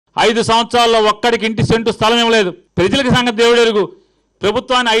5 సంవత్సరాల్లో ఒక్కడికి ఇంటి సెంటు స్థలం ఇవ్వలేదు. ప్రజలకు సంగతి దేవుడు ఎరుగు.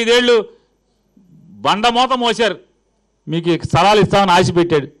 ప్రభుత్వాన్ని 5 ఏళ్ళు బండమోత మోసారు, మీకు స్థలాలు ఇస్తామని ఆశ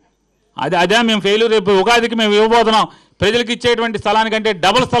పెట్టాడు. అదే మేము ఫెయిల్యూర్. రేపు ఉగాదికి మేము ఇవ్వబోతున్నాం. ప్రజలకు ఇచ్చేటువంటి స్థలానికంటే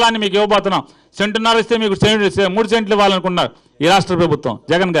డబుల్ స్థలాన్ని మీకు ఇవ్వబోతున్నాం. సెంటున్నర ఇస్తే మీకు 3 సెంట్లు ఇవ్వాలనుకున్నారు ఈ రాష్ట్ర ప్రభుత్వం,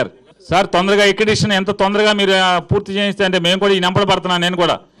 జగన్ గారు. సార్ తొందరగా ఎక్విడిషన్ ఎంత తొందరగా మీరు పూర్తి చేయిస్తే అంటే మేము కూడా ఈ నెంబర్ పడుతున్నాను. నేను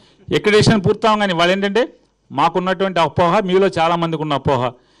కూడా ఎక్విడిషన్ పూర్తాం. కానీ వాళ్ళు ఏంటంటే మాకున్నటువంటి అపోహ, మీలో చాలామందికి ఉన్న అపోహ,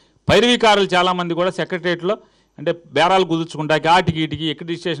 పైరవీకారులు చాలామంది కూడా సెక్రటరియట్లో అంటే బేరాలు కుదుర్చుకుంటాకి ఆటికి ఈటికి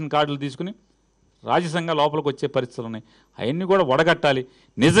ఎక్విడిషన్ కార్డులు తీసుకుని రాజ్యసంగా లోపలికి వచ్చే పరిస్థితులు ఉన్నాయి. అవన్నీ కూడా వడగట్టాలి.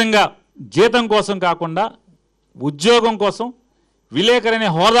 నిజంగా జీతం కోసం కాకుండా ఉద్యోగం కోసం, విలేకరు అనే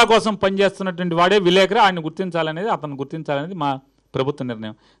హోదా కోసం పనిచేస్తున్నటువంటి వాడే విలేకరు. ఆయన గుర్తించాలనేది, అతను గుర్తించాలనేది మా ప్రభుత్వ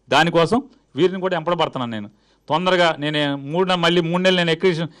నిర్ణయం. దానికోసం వీరిని కూడా ఎంపడబడుతున్నాను నేను. తొందరగా నేను మళ్ళీ 3 నెలలు నేను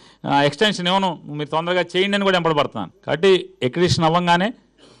ఎక్స్టెన్షన్ ఇవ్వను, మీరు తొందరగా చేయండి అని కూడా ఎంపడబడుతున్నాను. కాబట్టి ఎక్విడిషన్ అవ్వగానే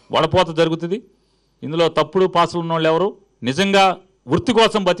వడపోత జరుగుతుంది. ఇందులో తప్పుడు పాసులు ఉన్నవాళ్ళు ఎవరు, నిజంగా వృత్తి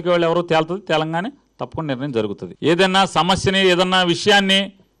కోసం బతికే వాళ్ళు ఎవరు తేలుతుంది. తెలంగాణ తప్పకుండా నిర్ణయం జరుగుతుంది. ఏదైనా సమస్యని, ఏదన్నా విషయాన్ని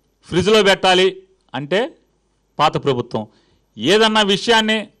ఫ్రిడ్జ్లో పెట్టాలి అంటే పాత ప్రభుత్వం, ఏదన్నా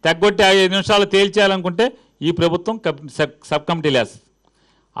విషయాన్ని తగ్గొట్టి 5 నిమిషాలు తేల్చేయాలనుకుంటే ఈ ప్రభుత్వం సబ్ కమిటీలు వేస్తుంది.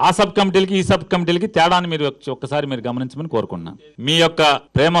 ఆ సబ్ కమిటీలకి ఈ సబ్ కమిటీలకి తేడాన్ని మీరు ఒక్కసారి మీరు గమనించమని కోరుకుంటున్నాను. మీ యొక్క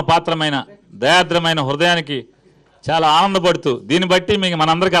ప్రేమ పాత్రమైన దయాద్రమైన హృదయానికి చాలా ఆనందపడుతూ, దీన్ని బట్టి మీకు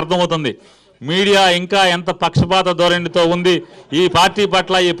మనందరికీ అర్థమవుతుంది మీడియా ఇంకా ఎంత పక్షపాత ధోరణితో ఉంది ఈ పార్టీ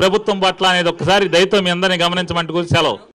పట్ల, ఈ ప్రభుత్వం పట్ల అనేది ఒక్కసారి దయతో మీ అందరినీ గమనించమంటూ సెలవు.